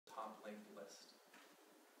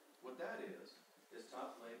that is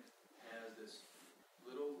TopLink has this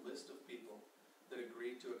little list of people that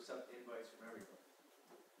agree to accept invites from everybody.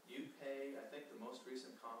 You pay, I think the most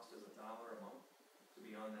recent cost is $1 a month to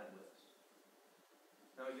be on that list.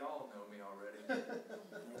 Now y'all know me already.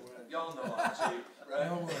 Y'all know I'm cheap, right?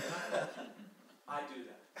 No way. I do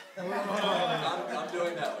that. I'm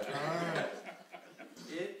doing that one.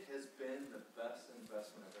 It has been the best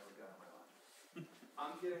investment I've ever got in my life.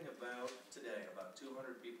 I'm getting about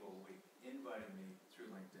 200 people a week inviting me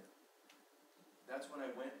through LinkedIn. That's when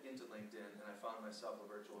I went into LinkedIn and I found myself a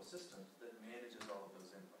virtual assistant that manages all of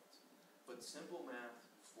those invites. But simple math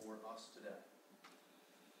for us today.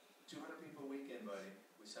 200 people a week inviting,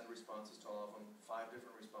 we send responses to all of them, 5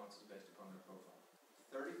 different responses based upon their profile.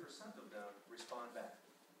 30% of them respond back.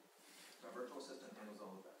 My virtual assistant handles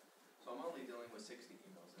all of that. So I'm only dealing with 60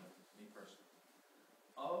 emails now, me personally.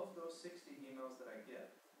 Of those 60 emails that I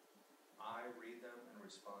get, I read them and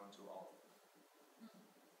respond to all of them.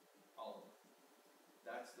 All of them.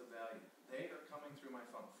 That's the value. They are coming through my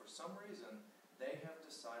phone. For some reason, they have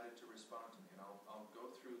decided to respond to me, and I'll go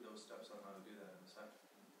through those steps on how to do that in a second.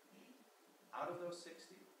 Out of those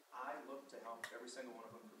 60, I look to help every single one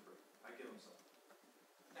of them for free. I give them some.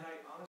 And I honestly